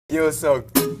your song.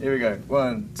 Here we go.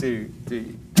 1, 2,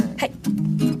 3. Hey.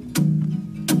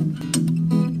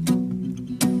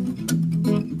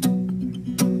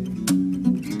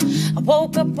 I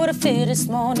woke up with a fear this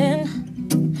morning,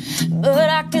 but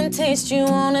I can taste you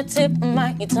on the tip of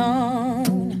my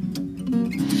tongue.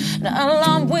 The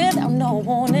alarm without no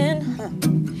warning.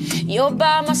 You're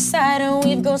by my side and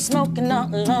we've got smoke in our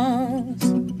lungs.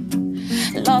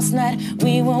 Last night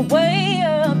we were way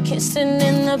up, kissing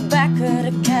in the back of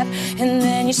the cab. And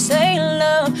then you say,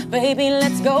 love, baby,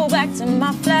 let's go back to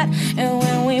my flat. And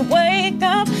when we wake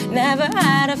up, never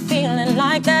had a feeling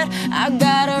like that. I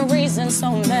got a reason,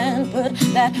 so man, put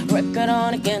that record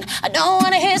on again. I don't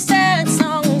wanna hear sad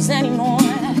songs anymore.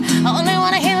 I only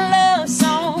wanna hear love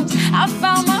songs. I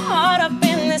found my heart up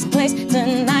in this place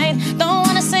tonight. Don't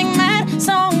wanna sing mad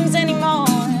songs anymore.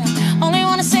 Only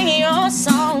wanna sing your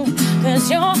song.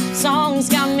 'Cause your songs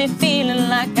got me feeling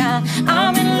like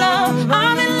I'm in love,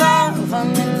 I'm in love,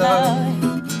 I'm in love.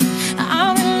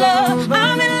 I'm in love,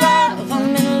 I'm in love,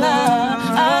 I'm in love.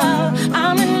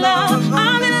 I'm in love,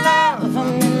 I'm in love,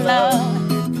 I'm in love.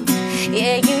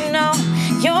 Yeah, you know,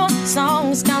 your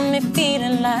songs got me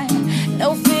feeling like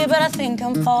no fear, but I think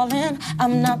I'm falling.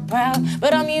 I'm not proud,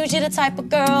 but I'm usually the type of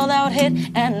girl that would hit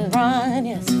and run,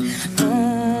 yes.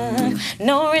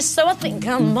 No risk, so I think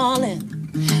I'm all in.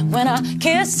 When I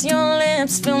kiss your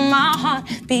lips, feel my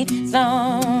heartbeat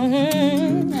thump.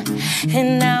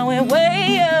 And now we're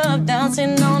way up,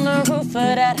 dancing on the roof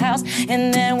of that house.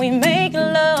 And then we make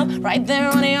love right there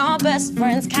on your best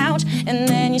friend's couch. And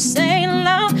then you say,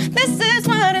 love, this is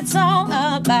what it's all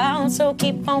about. So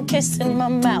keep on kissing my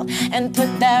mouth and put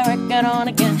that record on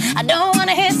again. I don't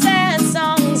wanna hear sad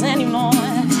songs anymore.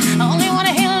 I only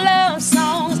wanna hear love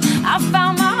songs. I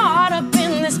found my heart up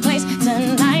in this place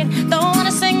tonight. Don't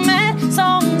wanna sing mad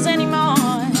songs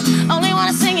anymore. Only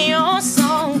wanna sing your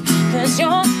song. 'Cause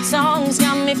your songs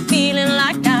got me feeling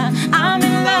like I'm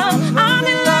in love, I'm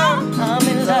in love, I'm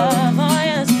in love, oh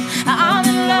yes. I'm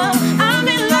in love, I'm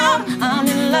in love, I'm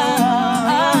in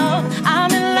love.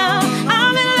 I'm in love,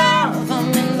 I'm in love,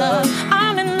 I'm in love,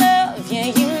 I'm in love. Yeah,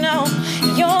 you know,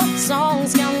 your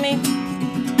songs got me.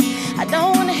 I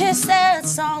don't wanna hear sad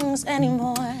songs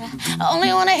anymore. I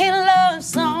only wanna hear love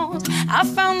songs. I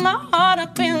found my heart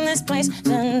up in this place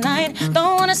tonight.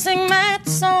 Don't wanna sing mad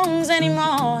songs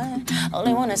anymore.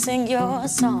 Only wanna sing your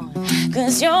song.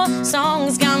 'Cause your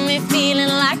songs got me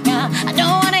feeling like I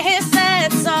don't wanna hear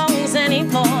sad songs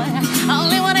anymore. I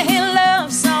only wanna hear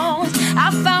love songs. I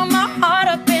found my heart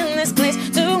up in this place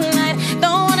tonight.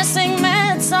 Don't wanna sing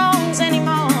mad songs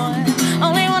anymore.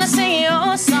 Only wanna sing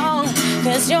your song.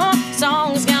 'Cause your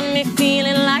songs